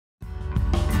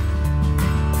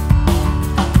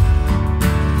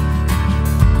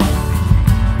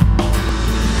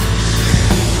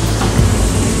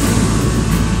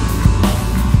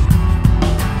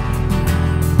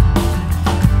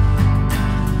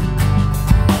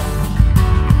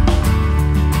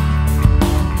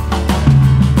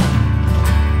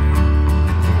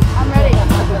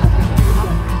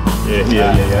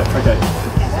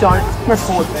Don't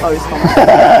record those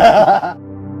comments.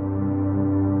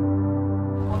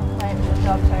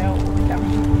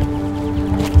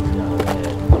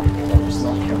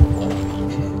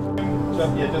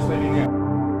 Yeah, just leaving now.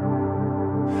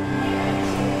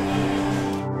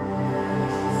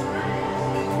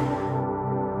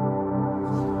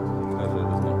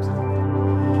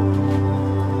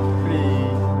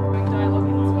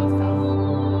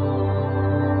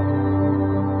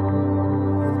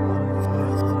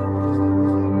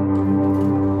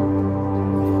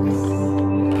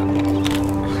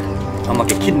 I'm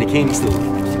like a kid in a candy store.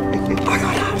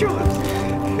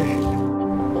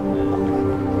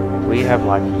 We have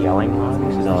like yelling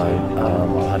lines? No,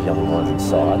 I'll have yelling lines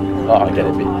inside. Oh, I get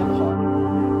a bit.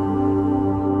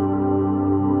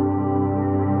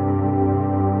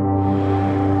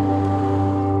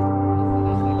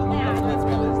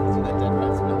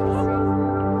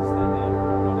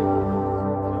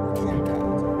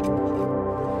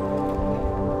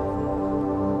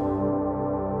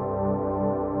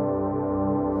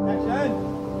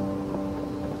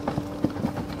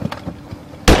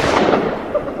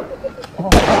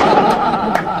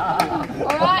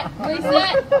 Alright,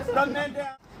 reset.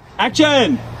 Action!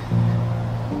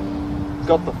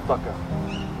 Got the fucker.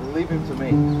 Leave him to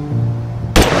me.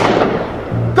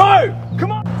 Go!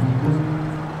 Come on!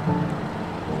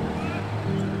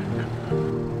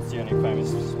 It's the only famous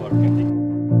slaughter country.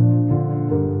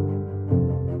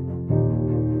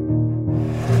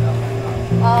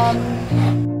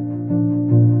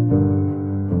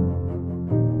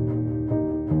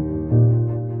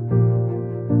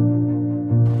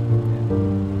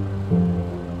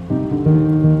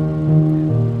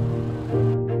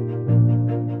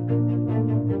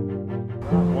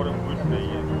 What it would be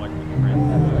like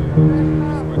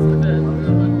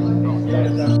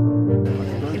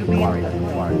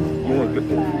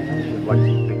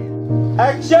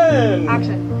Action!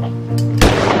 Action.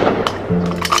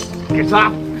 Get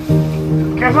up!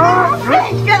 Get off!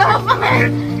 Get off of me!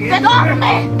 Get off of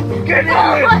me! Get Get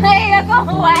off of me! Go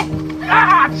away!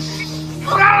 Ah!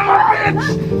 Son of a bitch!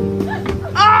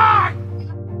 Ah!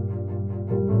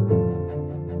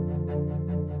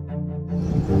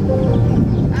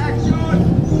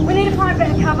 We need to find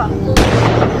better cover.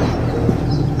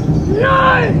 No!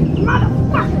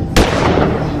 Motherfuckers!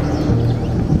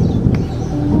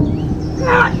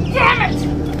 God damn it!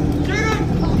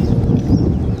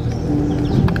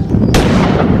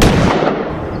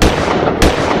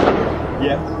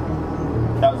 Yeah.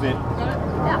 That was it.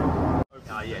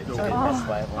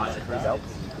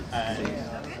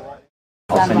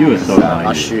 I'll send you a soda.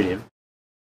 I'll shoot him.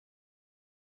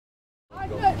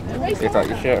 Lift up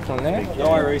your shirt from there. No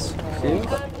worries.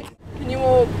 Can you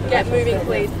all get moving,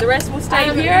 please? The rest will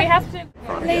stay here. We have to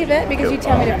Leave it because you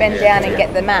tell me to bend down and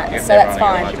get the mat, so that's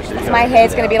fine. So my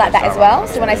hair's going to be like that as well,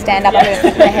 so when I stand up I'm going to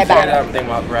put my hair back. Everything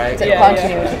went great. So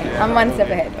continuity. I'm one step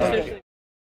ahead.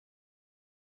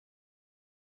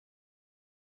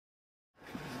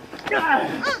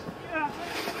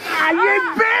 Ah, you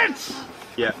bitch!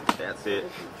 Yeah, that's it.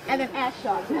 and an ass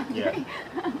shot. Yeah.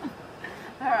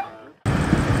 Alright.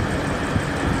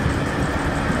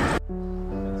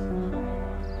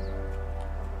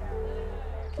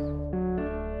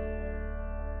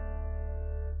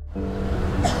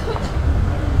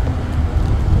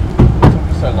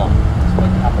 So long.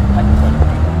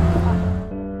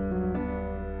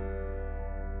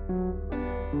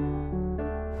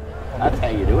 That's how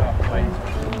you do it.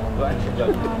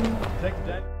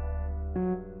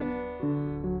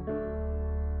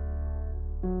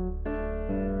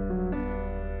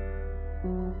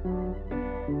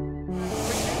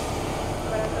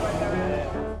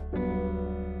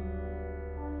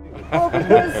 Oh,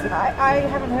 because I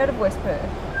haven't heard of West Perth,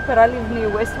 but I live near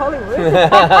West Hollywood.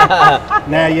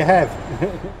 Now you have.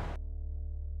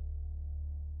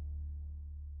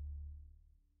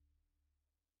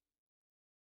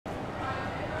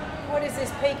 What is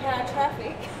this peak hour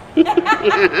traffic? But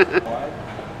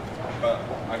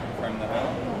I can frame that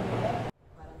out.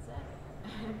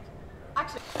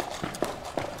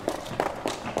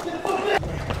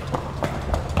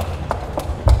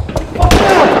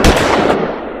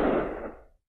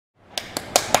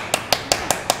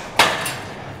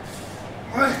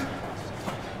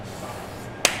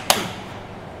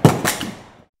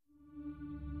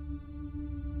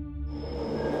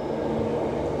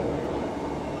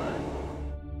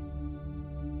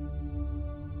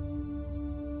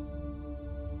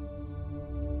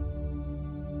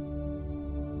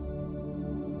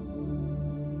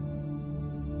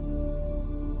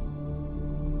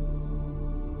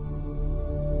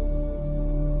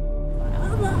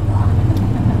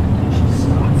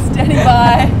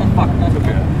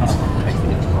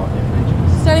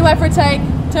 Standing by for a take.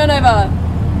 Turnover.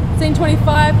 Scene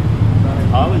 25.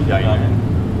 Harley Day.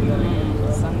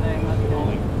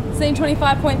 Scene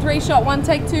 25.3. Shot 1,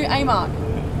 take 2. A mark.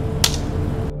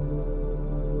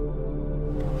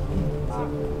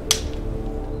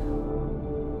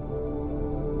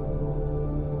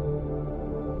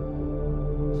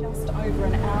 Just over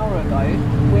an hour ago,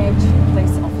 where 2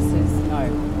 police officers. No.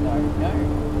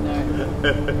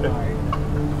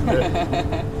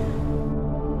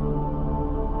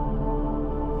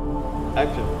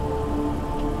 Action.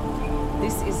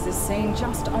 This is the scene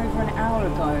just over an hour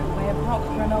ago where Brock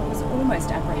Reynolds was almost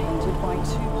apprehended by 2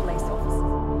 police officers.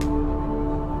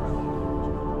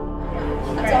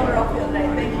 I told her off the other day,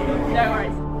 thank you. No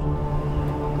worries.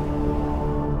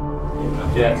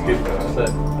 Yeah, it's good. That's it.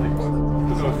 I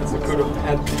don't know if it's a good or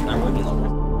bad thing. I'm working on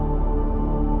it.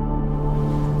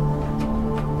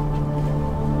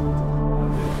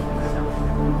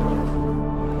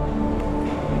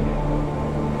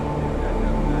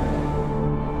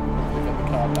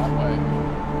 That way.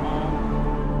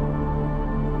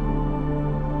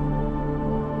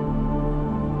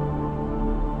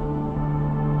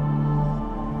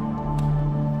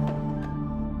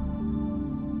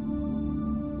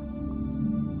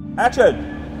 Action!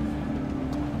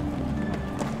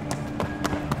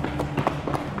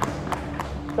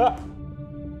 Cut.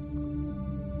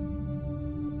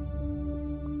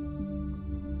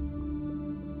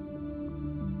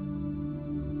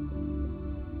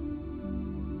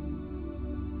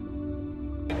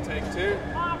 Take 2.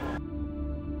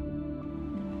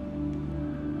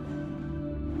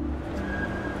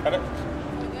 Cut it.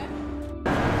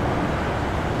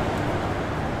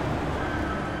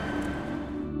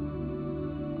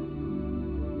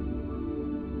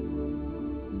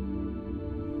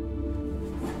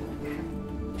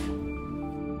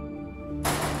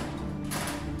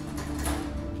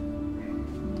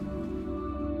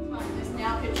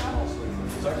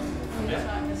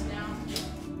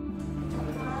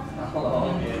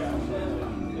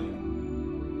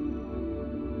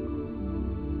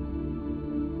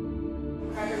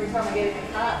 Every time I get in the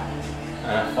car.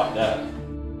 Fuck that.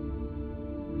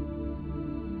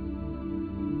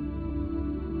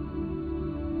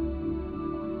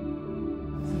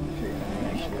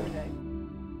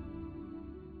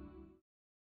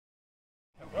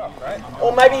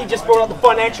 Or maybe he just brought up the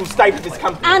financial state of his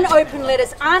company. Unopened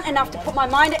letters aren't enough to put my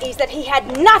mind at ease that he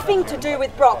had nothing to do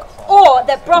with Brock, or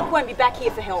that Brock won't be back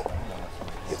here for help.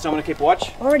 Get someone to keep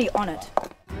watch. Already on it.